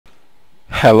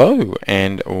Hello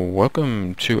and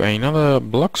welcome to another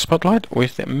block spotlight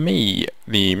with me,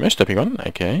 the most derpy one,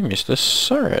 aka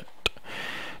MrSuryt.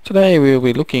 Today we'll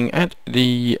be looking at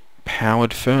the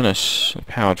powered furnace. The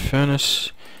powered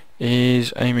furnace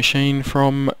is a machine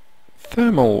from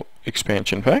Thermal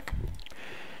Expansion Pack.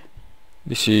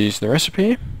 This is the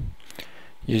recipe.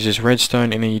 Uses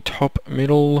redstone in the top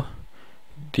middle.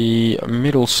 The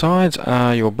middle sides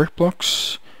are your brick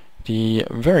blocks. The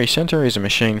very center is a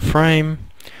machine frame.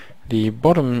 The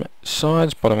bottom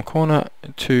sides, bottom corner,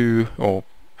 a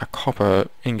copper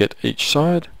ingot each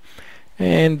side,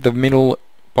 and the middle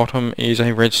bottom is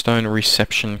a redstone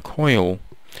reception coil.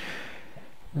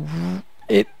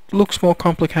 It looks more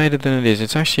complicated than it is.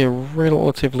 It's actually a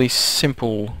relatively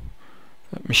simple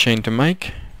machine to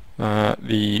make.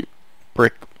 The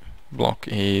brick block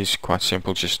is quite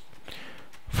simple, just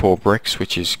 4 bricks,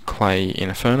 which is clay in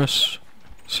a furnace.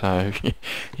 So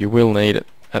you will need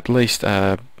at least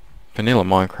a vanilla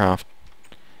Minecraft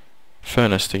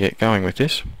furnace to get going with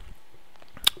this.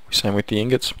 Same with the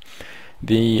ingots.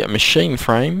 The machine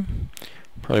frame,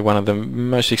 probably one of the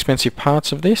most expensive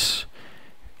parts of this.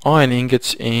 Iron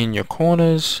ingots in your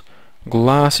corners,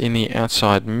 glass in the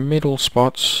outside middle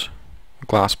spots,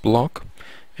 glass block,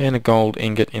 and a gold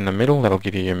ingot in the middle. That'll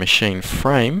give you your machine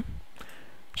frame,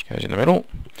 which goes in the middle.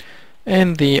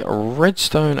 And the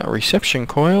redstone reception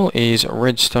coil is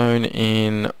redstone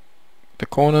in the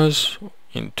corners,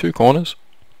 in 2 corners,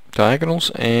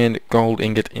 diagonals, and gold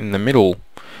ingot in the middle.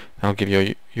 That'll give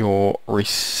you your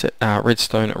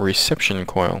redstone reception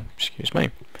coil. Excuse me.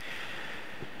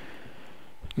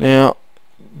 Now,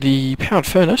 the powered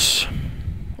furnace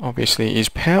obviously is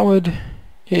powered.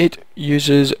 It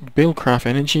uses Buildcraft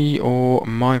energy or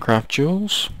Minecraft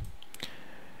joules.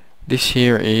 This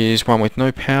here is one with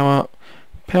no power.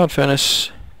 Powered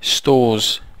furnace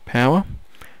stores power,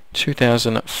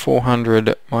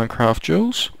 2,400 Minecraft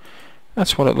joules.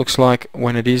 That's what it looks like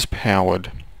when it is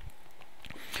powered.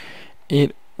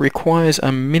 It requires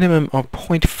a minimum of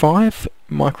 0.5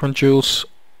 microjoules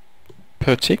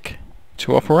per tick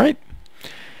to operate,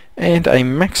 and a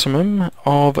maximum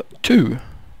of 2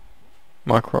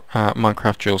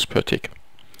 Minecraft joules per tick.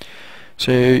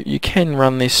 So you can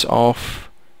run this off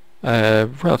a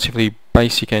relatively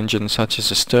basic engine such as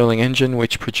a Stirling engine,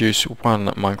 which produce 1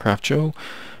 Minecraft joule.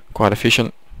 Quite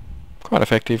efficient, quite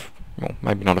effective. Well,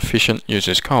 maybe not efficient,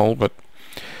 uses coal, but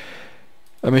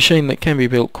a machine that can be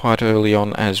built quite early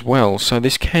on as well. So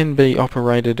this can be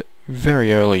operated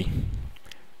very early.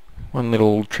 One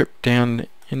little trip down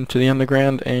into the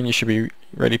underground and you should be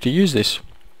ready to use this.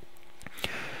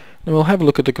 Now we'll have a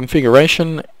look at the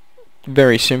configuration.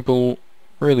 Very simple,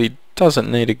 really doesn't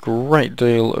need a great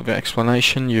deal of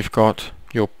explanation. You've got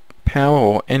your power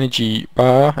or energy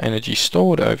bar, energy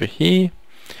stored over here.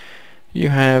 You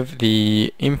have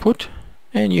the input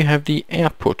and you have the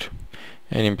output,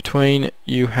 and in between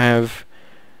you have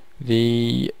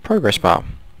the progress bar.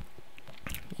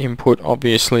 Input,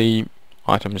 obviously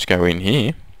items go in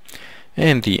here,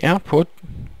 and the output,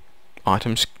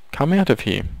 items come out of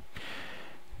here.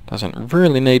 Doesn't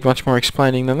really need much more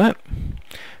explaining than that.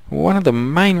 One of the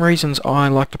main reasons I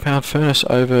like the powered furnace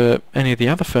over any of the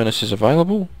other furnaces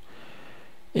available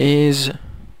is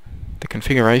the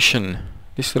configuration.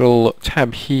 This little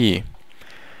tab here.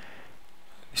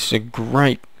 This is a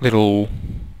great little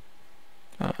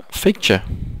feature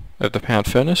of the powered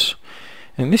furnace,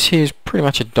 and this here is pretty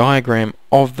much a diagram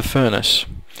of the furnace.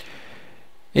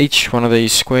 Each one of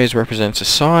these squares represents a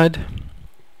side.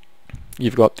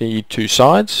 You've got the 2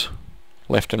 sides,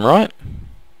 left and right,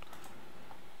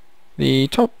 the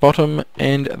top, bottom,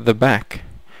 and the back.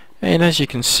 And as you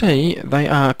can see, they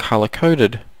are color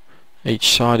coded.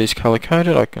 Each side is color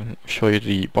coded. I can show you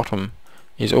the bottom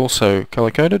is also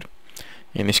color coded.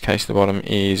 In this case the bottom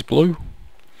is blue.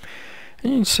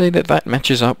 And you can see that that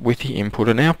matches up with the input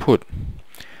and output.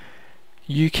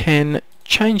 You can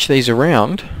change these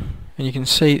around, and you can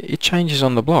see it changes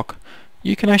on the block.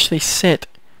 You can actually set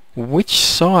which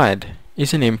side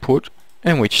is an input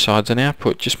and which side's an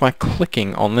output just by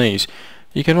clicking on these.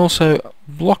 You can also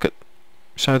block it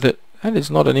so that is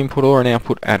not an input or an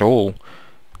output at all.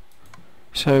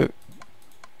 So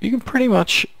you can pretty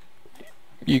much,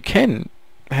 you can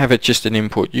have it just an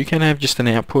input, you can have just an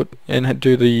output and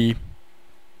do the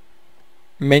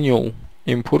manual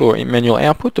input or manual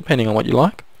output depending on what you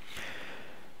like,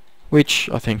 which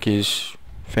I think is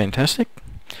fantastic.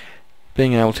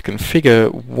 Being able to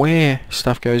configure where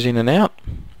stuff goes in and out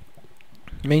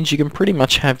means you can pretty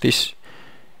much have this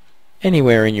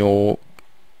anywhere in your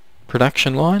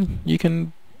production line. You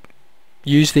can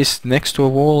use this next to a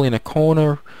wall in a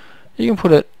corner. You can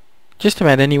put it just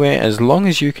about anywhere as long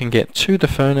as you can get to the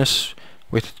furnace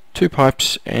with 2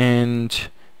 pipes and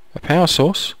a power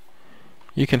source.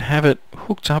 You can have it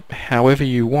hooked up however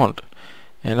you want,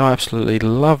 and I absolutely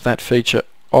love that feature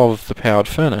of the powered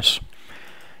furnace.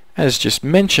 As just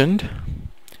mentioned,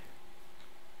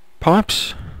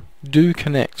 pipes do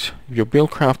connect. Your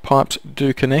Buildcraft pipes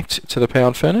do connect to the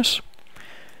powered furnace,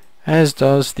 as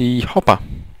does the hopper.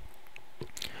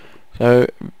 So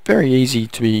very easy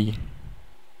to be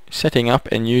setting up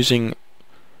and using.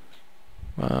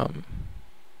 The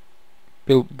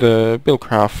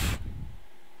Buildcraft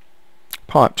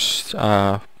pipes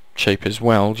are cheap as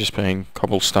well, just being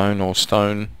cobblestone or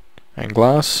stone and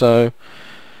glass, so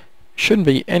shouldn't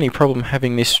be any problem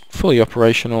having this fully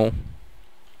operational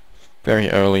very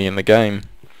early in the game.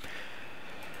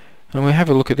 And we'll have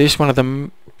a look at this. One of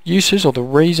the uses or the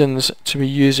reasons to be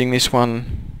using this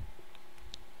one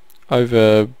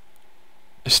over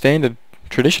a standard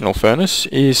traditional furnace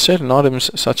is certain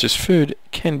items such as food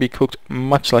can be cooked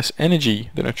much less energy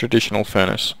than a traditional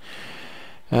furnace.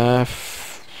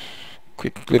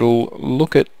 Quick little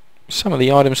look at some of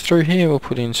the items through here. We'll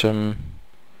put in some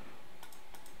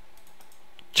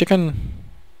chicken,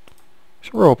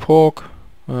 some raw pork,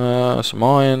 some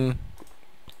iron,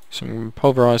 some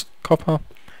pulverized copper,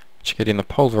 which you get in the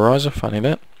pulverizer, funny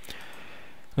that.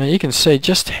 Now you can see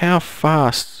just how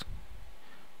fast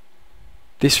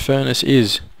this furnace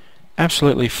is,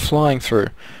 absolutely flying through.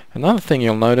 Another thing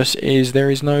you'll notice is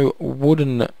there is no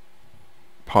wooden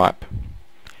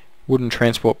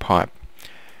transport pipe.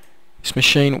 This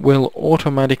machine will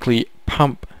automatically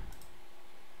pump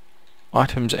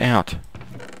items out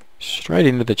straight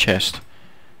into the chest.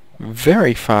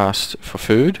 Very fast for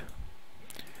food.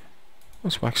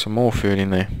 Let's whack some more food in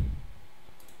there.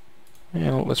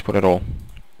 Yeah, let's put it all.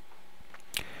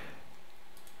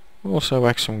 Also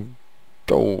whack some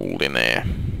gold in there.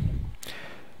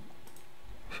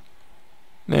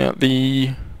 Now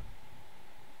the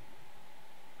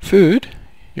food,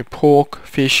 your pork,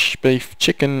 fish, beef,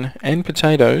 chicken and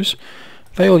potatoes,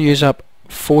 they all use up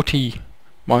 40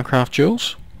 Minecraft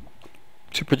joules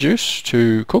to produce,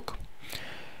 to cook.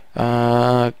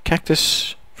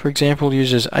 Cactus, for example,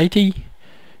 uses 80,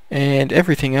 and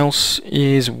everything else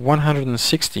is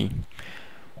 160.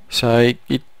 So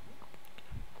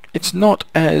it's not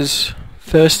as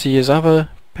thirsty as other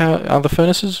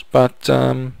furnaces, but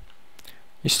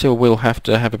you still will have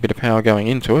to have a bit of power going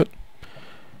into it.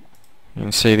 You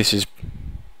can see this is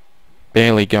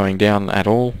barely going down at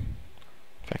all.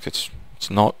 In fact, it's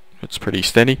not. It's pretty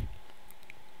steady.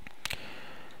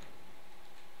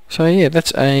 So yeah,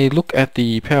 that's a look at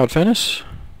the powered furnace.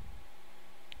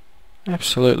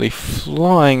 Absolutely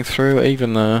flying through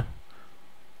even the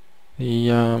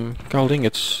gold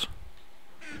ingots.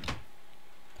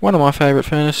 One of my favourite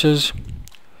furnaces.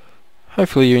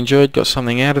 Hopefully you enjoyed, got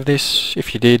something out of this.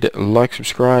 If you did, like,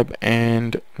 subscribe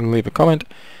and leave a comment.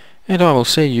 And I will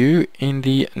see you in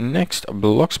the next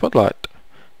Block Spotlight.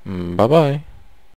 Bye bye.